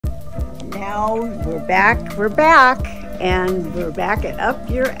Now we're back, and we're back at Up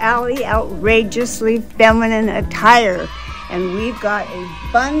Your Alley Outrageously Feminine Attire. And we've got a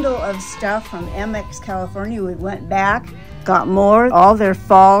bundle of stuff from MX California. We went back, got more. All their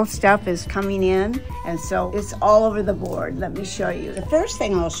fall stuff is coming in, and so it's all over the board. Let me show you. The first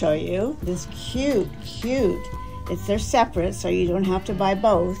thing I'll show you is cute. They're separate, so you don't have to buy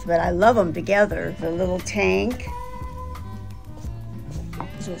both, but I love them together. The little tank,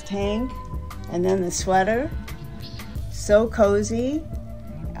 and then the sweater. So cozy.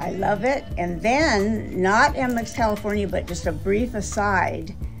 I love it. And then, not MX California, but just a brief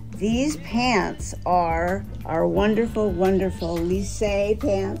aside, these pants are our wonderful Lycée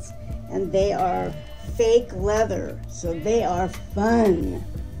pants, and they are fake leather, so they are fun.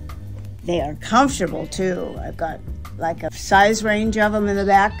 They are comfortable too. I've got like a size range of them in the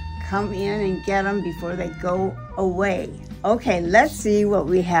back. Come in and get them before they go away. Okay, let's see what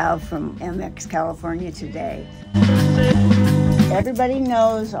we have from MX California today. Everybody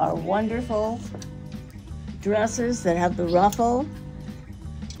knows our wonderful dresses that have the ruffle.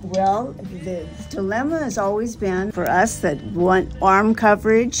 Well, the dilemma has always been for us that want arm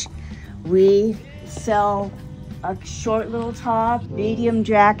coverage. We sell a short little top, medium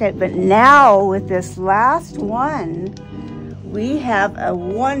jacket, but now with this last one, we have a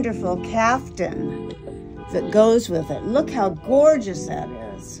wonderful caftan that goes with it. Look how gorgeous that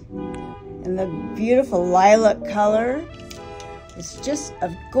is. And the beautiful lilac color. It's just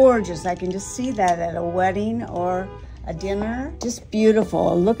gorgeous. I can just see that at a wedding or a dinner. Just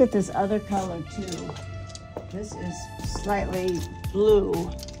beautiful. Look at this other color too. This is slightly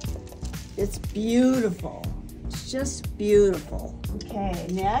blue. It's beautiful. It's just beautiful. Okay,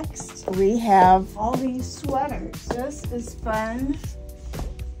 next we have all these sweaters. Just as fun.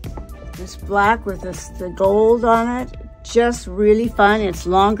 This black with the gold on it. Just really fun. It's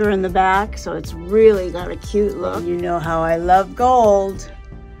longer in the back, so it's really got a cute look. You know how I love gold.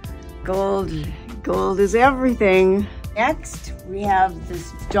 Gold is everything. Next, we have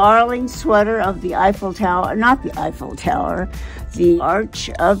this darling sweater of the Eiffel Tower, not the Eiffel Tower, the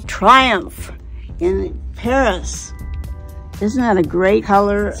Arch of Triumph in Paris. Isn't that a great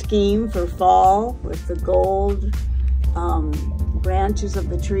color scheme for fall with the gold branches of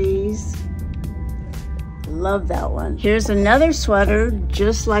the trees? Love that one. Here's another sweater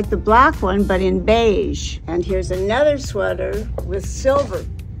just like the black one, but in beige. And here's another sweater with silver.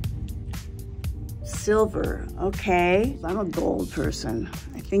 Okay. I'm a gold person.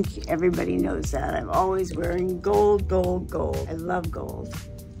 I think everybody knows that. I'm always wearing gold. I love gold.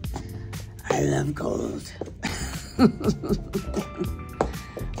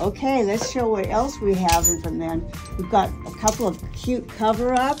 Okay, let's show what else we have from them. We've got a couple of cute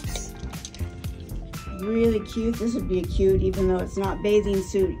cover-ups. Really cute. This would be a cute, even though it's not bathing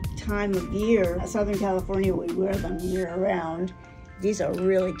suit time of year. In Southern California, we wear them year round. These are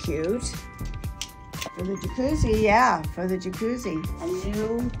really cute. For the jacuzzi, yeah, for the jacuzzi. A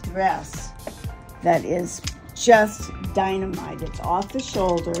new dress that is just dynamite. It's off the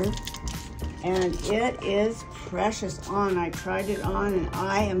shoulder, and it is precious on. I tried it on, and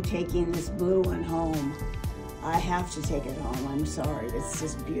I am taking this blue one home. I have to take it home. I'm sorry. It's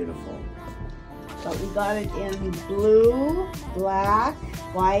just beautiful. But we got it in blue, black,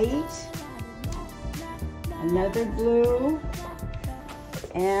 white, another blue,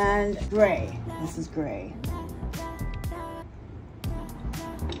 and gray. This is gray.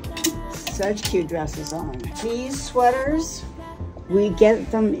 Such cute dresses on. These sweaters, we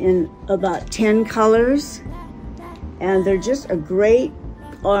get them in about 10 colors, and they're just a great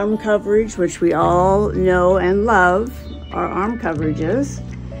arm coverage, which we all know and love, our arm coverages.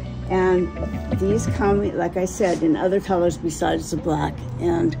 And these come, like I said, in other colors besides the black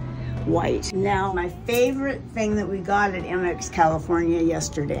and white. Now, my favorite thing that we got at MX California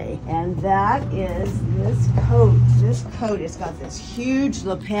yesterday, and that is this coat. This coat, it's got this huge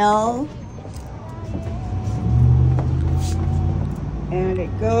lapel, and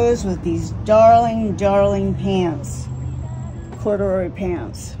it goes with these darling pants, corduroy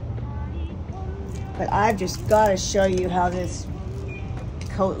pants. But I've just got to show you how this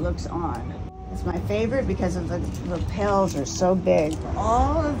coat looks on. It's my favorite because of the lapels are so big.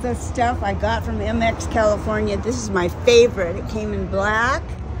 All of the stuff I got from MX California, this is my favorite. It came in black,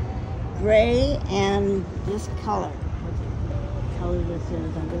 gray, and this color. What color this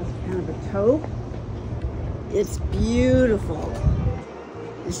is? This kind of a taupe. It's beautiful.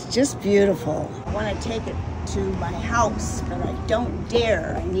 It's just beautiful. I want to take it to my house, but I don't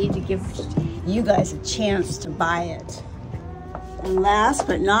dare. I need to give you guys a chance to buy it. And last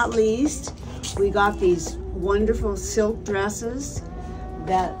but not least, we got these wonderful silk dresses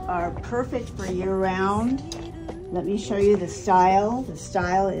that are perfect for year-round. Let me show you the style. The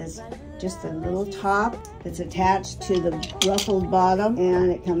style is just a little top that's attached to the ruffled bottom,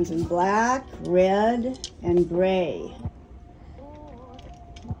 and it comes in black, red, and gray.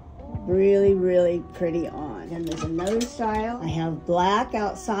 Really, really pretty on. And there's another style. I have black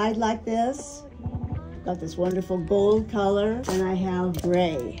outside like this. Got this wonderful gold color, and I have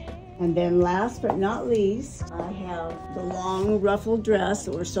gray. And then last but not least, I have the long ruffled dress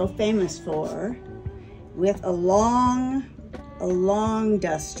that we're so famous for with a long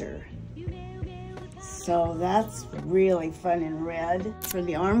duster. So that's really fun in red. For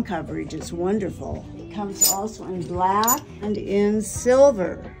the arm coverage, it's wonderful. It comes also in black and in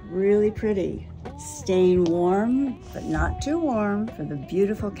silver. Really pretty. Staying warm, but not too warm for the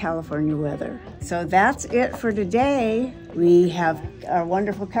beautiful California weather. So that's it for today. We have our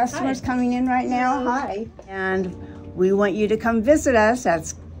wonderful customers coming in right now. Hi. And we want you to come visit us.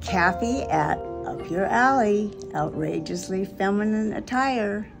 That's Kathy at Up Your Alley, Outrageously Feminine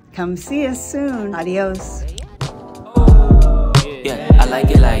Attire. Come see us soon. Adios. Yeah, I like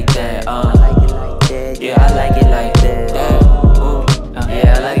it like that. Yeah, I like it.